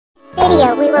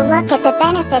video we will look at the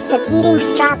benefits of eating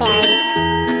strawberries.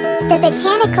 The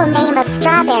botanical name of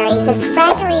strawberries is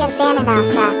Fragaria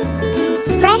zaninosa.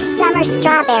 Fresh summer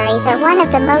strawberries are one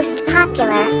of the most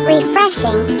popular,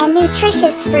 refreshing, and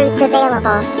nutritious fruits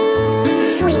available.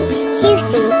 Sweet,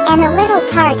 juicy, and a little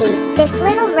tardy, this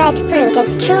little red fruit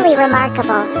is truly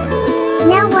remarkable.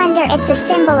 No wonder it's a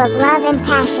symbol of love and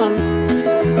passion.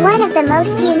 One of the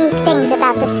most unique things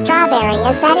about the strawberry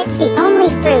is that it's the only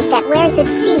fruit that wears its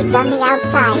seeds on the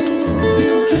outside.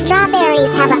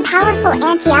 Strawberries have a powerful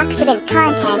antioxidant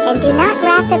content and do not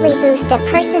rapidly boost a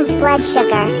person's blood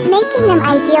sugar, making them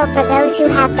ideal for those who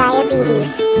have diabetes.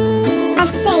 A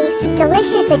safe,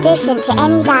 delicious addition to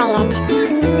any diet.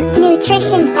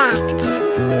 Nutrition facts.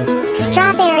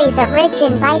 Strawberries are rich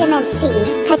in vitamin C,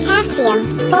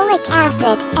 potassium, folic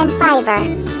acid, and fiber.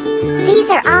 These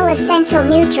are all essential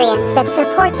nutrients that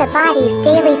support the body's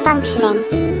daily functioning.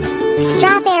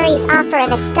 Strawberries offer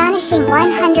an astonishing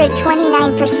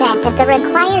 129% of the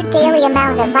required daily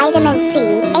amount of vitamin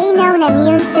C, a known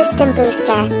immune system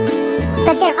booster.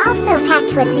 But they're also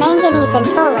packed with manganese and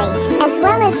folate, as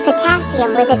well as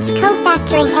potassium with its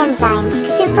cofactoring enzyme,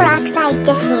 superoxide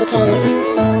dismutase.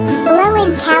 Low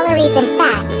in calories and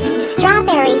fats,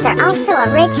 strawberries are also a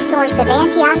rich source of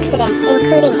antioxidants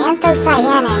including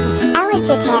anthocyanins,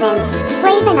 L-glutanins,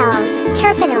 flavonols,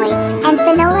 terpenoids, and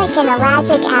phenolic and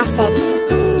ellagic acids.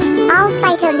 All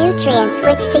phytonutrients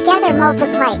which together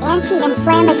multiply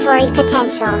anti-inflammatory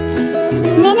potential.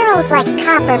 Minerals like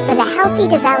copper for the healthy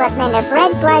development of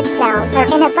red blood cells are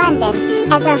in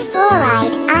abundance, as are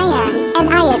fluoride, iron, and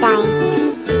iodine.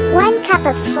 1 cup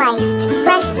of sliced,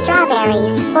 fresh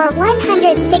strawberries, or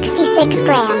 166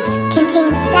 grams,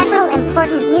 contains several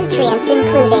important nutrients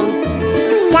including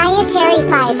dietary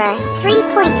fiber,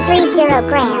 3.30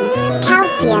 grams,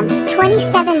 calcium,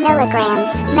 27 milligrams,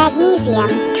 magnesium,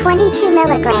 22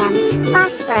 milligrams,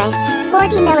 phosphorus,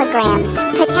 40 milligrams,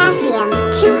 potassium,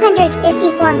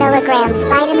 254 milligrams,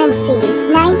 vitamin C,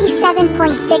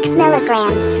 97.6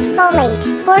 milligrams, folate,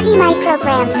 40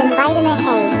 micrograms, and vitamin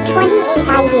A, 28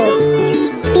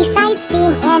 IU. Besides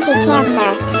being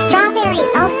anti-cancer,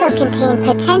 strawberries also contain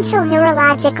potential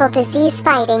neurological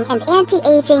disease-fighting and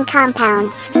anti-aging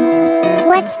compounds.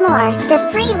 What's more, the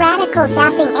free radical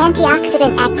zapping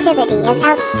antioxidant activity is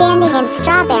outstanding in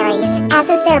strawberries, as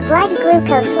is their blood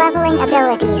glucose leveling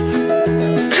abilities.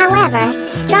 However,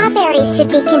 strawberries should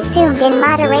be consumed in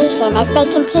moderation as they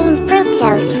contain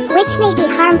fructose, which may be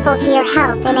harmful to your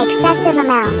health in excessive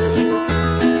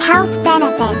amounts. Health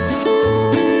benefits.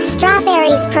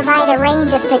 Strawberries provide a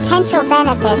range of potential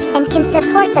benefits and can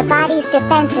support the body's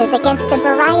defenses against a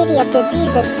variety of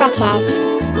diseases such as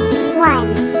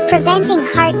 1. Preventing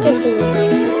heart disease.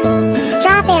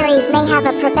 Strawberries may have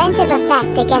a preventive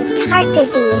effect against heart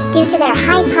disease due to their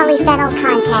high polyphenol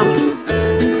content.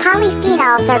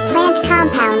 Polyphenols are plant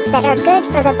compounds that are good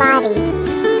for the body.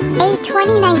 A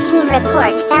 2019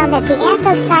 report found that the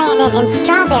anthocyanin in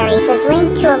strawberries is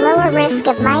linked to a lower risk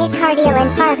of myocardial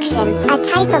infarction, a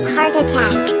type of heart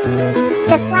attack.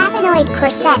 The flavonoid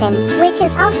quercetin, which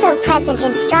is also present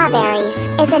in strawberries,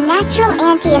 is a natural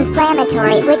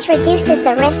anti-inflammatory which reduces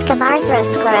the risk of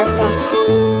arthrosclerosis.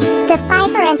 The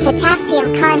fiber and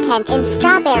potassium content in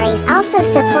strawberries also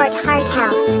support heart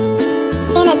health.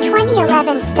 In a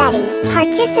 2011 study,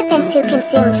 participants who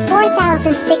consumed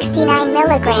 4,069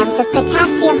 milligrams of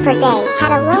potassium per day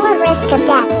had a lower risk of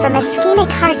death from ischemic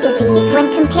heart disease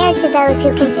when compared to those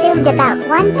who consumed about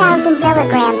 1,000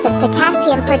 milligrams of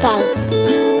potassium per day.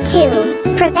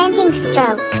 2. Preventing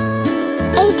stroke.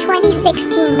 A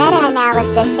 2016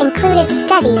 meta-analysis included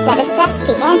studies that assessed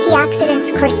the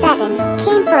antioxidants quercetin,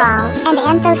 camphorol, and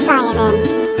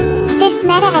anthocyanin. This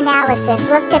meta-analysis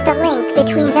looked at the link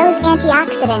between those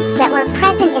antioxidants that were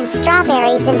present in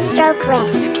strawberries and stroke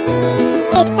risk.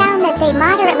 It found that they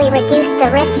moderately reduced the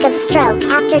risk of stroke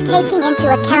after taking into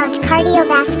account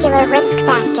cardiovascular risk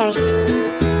factors.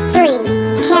 3.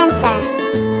 Cancer.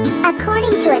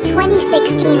 According to a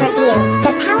 2016 review,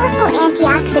 the powerful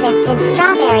antioxidants in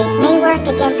strawberries may work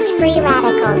against free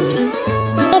radicals.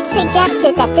 It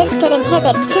suggested that this could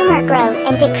inhibit tumor growth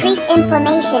and decrease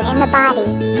inflammation in the body.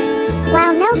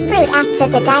 While no fruit acts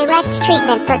as a direct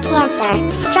treatment for cancer,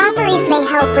 strawberries may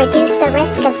help reduce the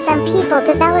risk of some people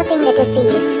developing the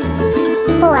disease.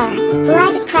 4.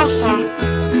 Blood pressure.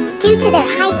 Due to their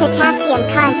high potassium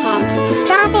content,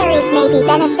 strawberries may be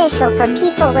beneficial for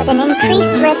people with an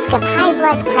increased risk of high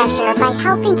blood pressure by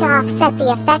helping to offset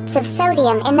the effects of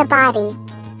sodium in the body.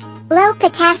 Low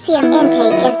potassium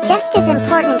intake is just as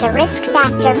important a risk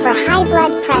factor for high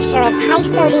blood pressure as high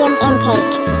sodium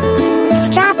intake.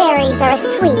 Strawberries are a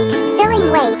sweet, filling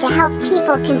exciting way to help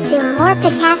people consume more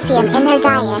potassium in their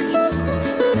diet.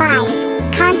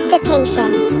 5.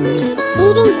 Constipation.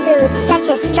 Eating foods such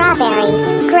as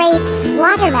strawberries, grapes,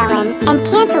 watermelon, and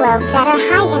cantaloupe that are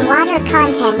high in water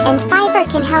content and fiber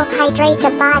can help hydrate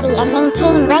the body and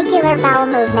maintain regular bowel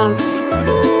movements.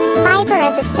 Fiber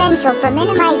is essential for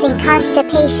minimizing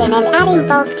constipation and adding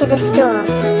bulk to the stools.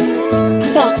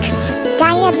 6.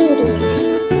 Diabetes.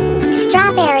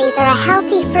 Strawberries are a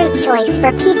healthy fruit choice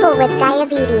for people with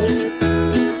diabetes.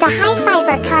 The high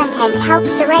fiber content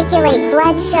helps to regulate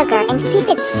blood sugar and keep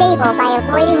it stable by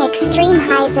avoiding extreme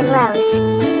highs and lows.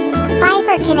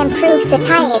 Fiber can improve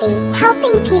satiety,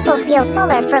 helping people feel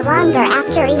fuller for longer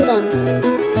after eating.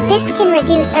 This can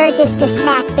reduce urges to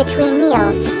snack between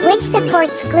meals, which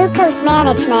supports glucose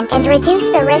management and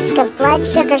reduce the risk of blood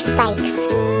sugar spikes.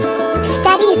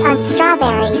 Studies on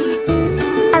strawberries.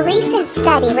 A recent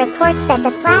study reports that the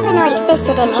flavonoid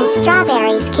ficedin in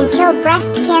strawberries can kill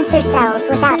breast cancer cells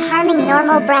without harming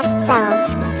normal breast cells.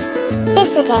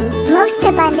 Ficedin, most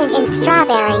abundant in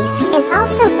strawberries, is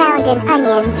also found in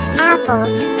onions, apples,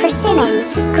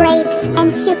 persimmons, grapes, and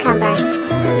cucumbers.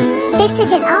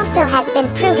 Ficedin also has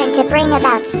been proven to bring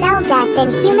about cell death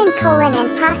in human colon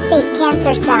and prostate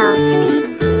cancer cells.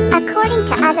 According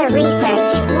to other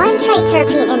research, one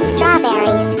triterpene in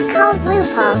strawberries, called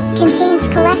lupul, contains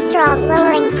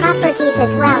cholesterol-lowering properties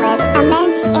as well as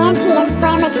immense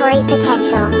anti-inflammatory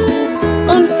potential.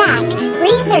 In fact,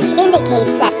 research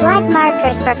indicates that blood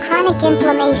markers for chronic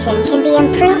inflammation can be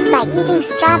improved by eating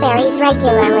strawberries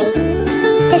regularly.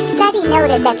 The study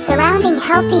noted that surrounding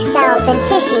healthy cells and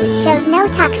tissues showed no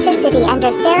toxicity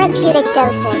under therapeutic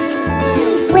doses,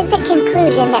 with the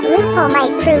conclusion that lupul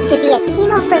might prove to be a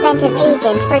chemopreventive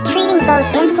agent for treating both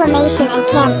inflammation and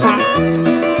cancer.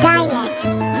 Diet.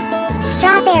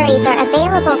 Strawberries are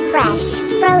available fresh,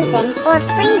 frozen, or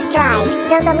freeze-dried,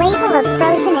 though the label of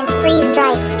frozen and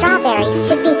freeze-dried strawberries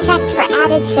should be checked for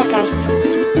added sugars.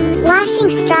 Washing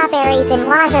strawberries in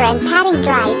water and patting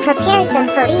dry prepares them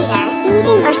for either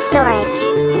eating or storage.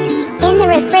 In the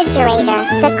refrigerator,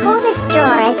 the coldest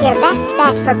drawer is your best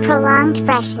bet for prolonged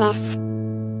freshness.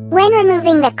 When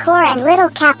removing the core and little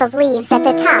cap of leaves at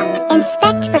the top,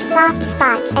 inspect for soft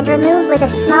spots and remove with a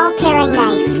small paring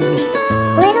knife.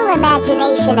 Little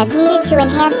imagination is needed to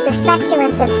enhance the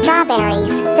succulence of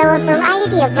strawberries, though a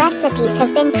variety of recipes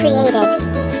have been created.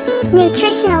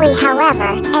 Nutritionally,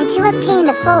 however, and to obtain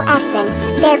the full essence,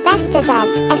 they're best as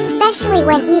is, especially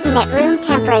when eaten at room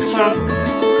temperature.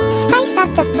 Spice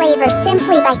up the flavor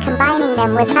simply by combining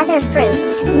them with other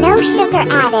fruits, no sugar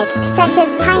added, such as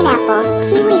pineapple,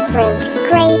 kiwi fruit,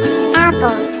 grapes,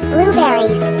 apples,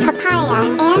 blueberries, papaya,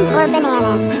 and/or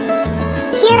bananas.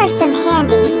 Here are some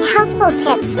handy, helpful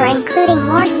tips for including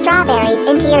more strawberries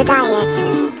into your diet.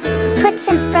 Put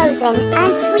some frozen,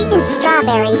 unsweetened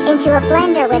strawberries into a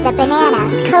blender with a banana,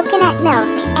 coconut milk,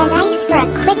 and ice for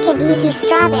a quick and easy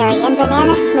strawberry and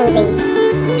banana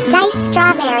smoothie. Dice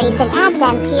strawberries and add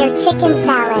them to your chicken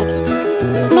salad.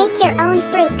 Make your own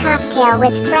fruit cocktail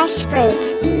with fresh fruit.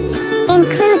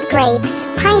 Include grapes,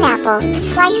 pineapple,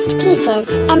 sliced peaches,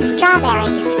 and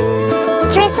strawberries.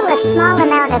 Drizzle a small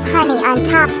amount of honey on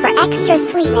top for extra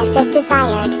sweetness if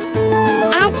desired.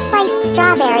 Add sliced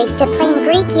strawberries to plain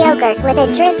Greek yogurt with a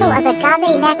drizzle of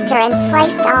agave nectar and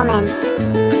sliced almonds.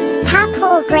 Top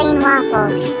whole grain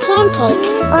waffles,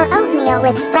 pancakes, or oatmeal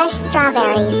with fresh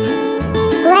strawberries.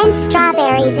 Blend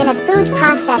strawberries in a food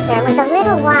processor with a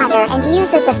little water and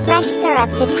use as a fresh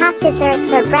syrup to top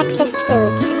desserts or breakfast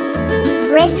foods.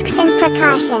 Risks and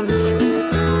precautions.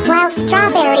 While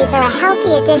strawberries are a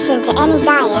healthy addition to any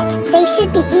diet, they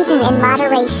should be eaten in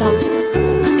moderation.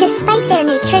 Despite their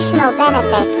nutritional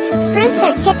benefits, fruits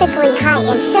are typically high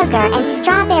in sugar and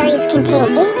strawberries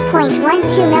contain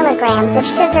 8.12 milligrams of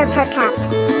sugar per cup.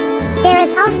 There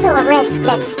is also a risk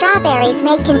that strawberries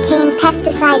may contain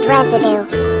pesticide residue.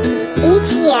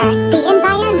 Each year, the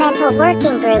Environmental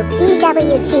Working Group,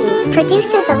 EWG,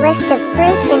 produces a list of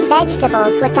fruits and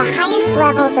vegetables with the highest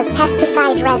levels of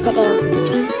pesticide residue.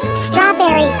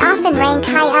 Strawberries often rank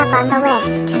high up on the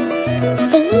list.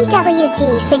 The EWG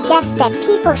suggests that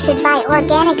people should buy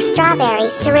organic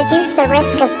strawberries to reduce the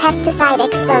risk of pesticide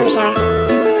exposure.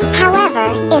 However,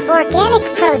 if organic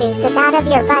produce is out of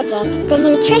your budget, the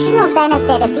nutritional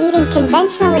benefit of eating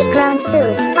conventionally grown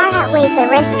food far outweighs the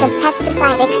risk of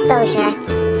pesticide exposure.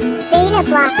 Beta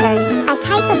blockers, a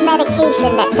type of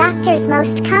medication that doctors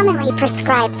most commonly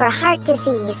prescribe for heart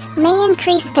disease, may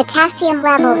increase potassium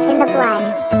levels in the blood.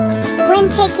 When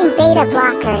taking beta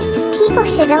blockers, people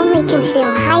should only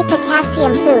consume high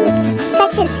potassium foods,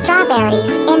 such as strawberries,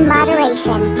 in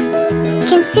moderation.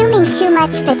 Consuming too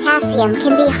much potassium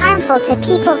can be harmful to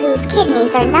people whose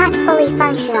kidneys are not fully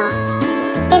functional.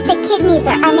 If the kidneys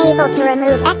are unable to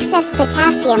remove excess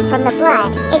potassium from the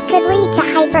blood, it could lead to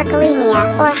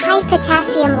hyperkalemia or high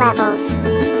potassium levels.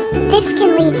 This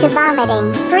can lead to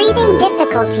vomiting, breathing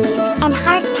difficulties, and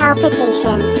heart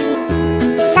palpitations.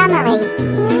 Summary: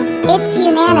 it's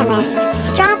unanimous,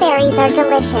 strawberries are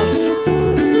delicious.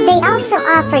 They also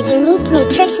offer unique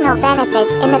nutritional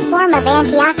benefits in the form of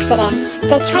antioxidants,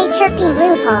 the triterpene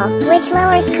loophole, which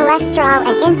lowers cholesterol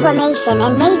and inflammation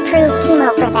and may prove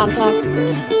chemopreventive,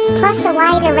 plus a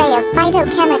wide array of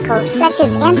phytochemicals such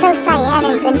as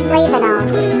anthocyanins and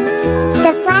flavonols.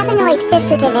 The flavonoid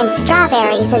ficedin in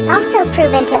strawberries is also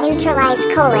proven to neutralize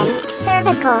colon,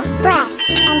 cervical, breast,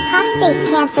 and prostate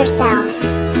cancer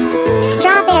cells.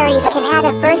 Strawberries can add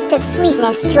a burst of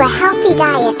sweetness to a healthy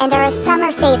diet and are a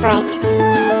summer favorite.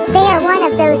 They are one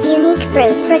of those unique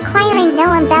fruits requiring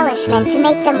no embellishment to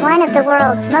make them one of the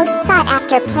world's most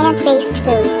sought-after plant-based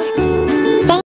foods.